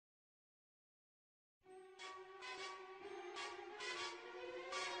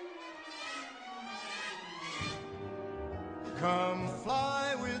Come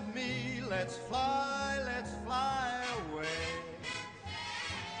fly with me, let's fly away.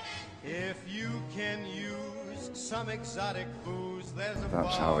 If you can use some exotic booze, there's a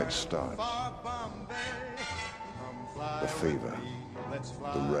That's how it starts. The fever,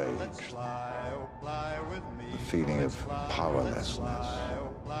 the rage, the feeling of powerlessness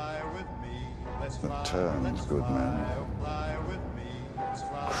that turns good men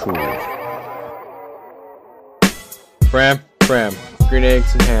cruel. Bram, green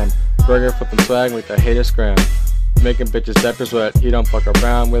eggs and ham, burger flipping swag, make the haters scram. Making bitches diapers wet, he don't fuck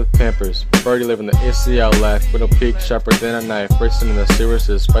around with Pampers. Birdie living the ACL life, Widow Peak sharper than a knife, racing in the sewers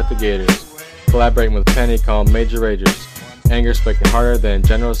to spite the gators. Collaborating with Penny, call 'em Major Ragers. Anger spiking harder than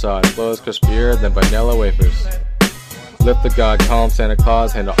General Zod, flows crispier than vanilla wafers. Lift the god, call him Santa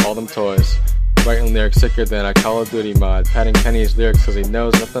Claus, handle all them toys. Writing lyrics sicker than a Call of Duty mod, patting Kenny's lyrics cause he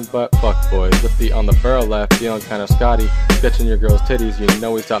knows nothing but fuck boys. With the on the barrel left, feeling kinda Scotty, sketching your girl's titties, you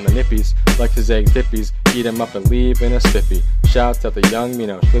know he's out in the nippies, likes his eggs dippies, eat him up and leave in a spiffy. Shouts at the young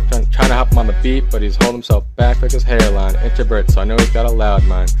Mino, trying to hop him on the beat, but he's holding himself back like his hairline. Introvert, so I know he's got a loud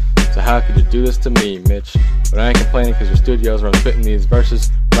mind. So how could you do this to me, Mitch? But I ain't complaining cause your studios where I'm spitting these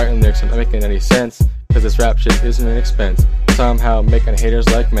verses, writing lyrics not making any sense, cause this rap shit isn't an expense. Somehow making haters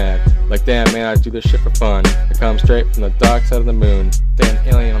like mad, like damn man I do this shit for fun. I come straight from the dark side of the moon, stay an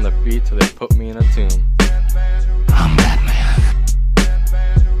alien on the beat till they put me in a tomb. I'm Batman.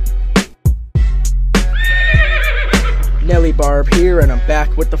 Nelly Barb here and I'm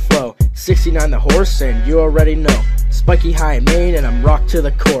back with the flow. 69 the horse and you already know. Spiky high mane and I'm rocked to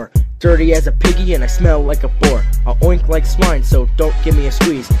the core. Dirty as a piggy and I smell like a boar. I'll oink like swine, so don't give me a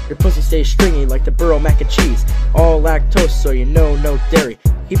squeeze. Your pussy stays stringy like the Burrow mac and cheese. All lactose, so you know no dairy.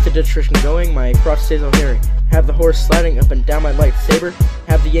 Keep the nutrition going, my crotch stays all hairy. Have the horse sliding up and down my lightsaber.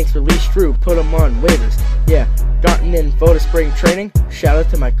 Have the Yanks release Drew, put them on waivers. Yeah, gotten in Voda spring training. Shout out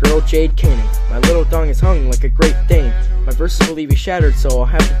to my girl Jade Caning. My little dong is hung like a Great Dane. My verses will leave you shattered, so I'll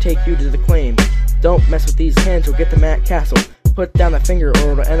have to take you to the claim. Don't mess with these hands, you'll get the Matt Castle. Put down that finger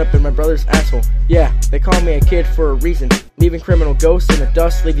or it'll end up in my brother's asshole. Yeah, they call me a kid for a reason. Leaving criminal ghosts in the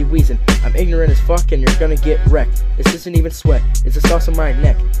dust, leave you wheezing. I'm ignorant as fuck and you're gonna get wrecked. This isn't even sweat, it's a sauce on my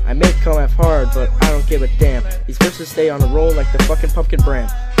neck. I may come off hard, but I don't give a damn. These verses stay on a roll like the fucking pumpkin bram.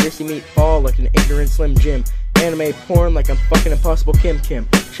 Greasy meat fall like an ignorant Slim Jim. Anime porn like I'm fucking Impossible Kim Kim.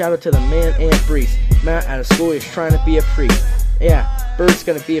 Shout out to the man and Breeze. Matt out of school is trying to be a priest. Yeah, Bird's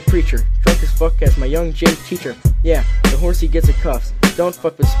gonna be a preacher. Drunk as fuck as my young gym teacher. Yeah, the horsey gets a cuffs. Don't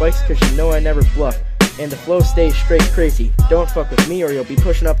fuck with Spikes cause you know I never bluff. And the flow stays straight crazy. Don't fuck with me or you'll be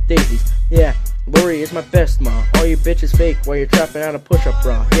pushing up daisies. Yeah, Lori is my best ma. All you bitches fake while you're trapping out a push-up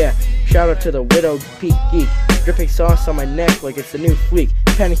bra. Yeah, shout out to the Widow Peak Geek. Dripping sauce on my neck like it's the new Fleek.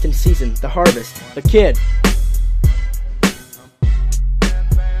 Pennington season, the harvest, the kid.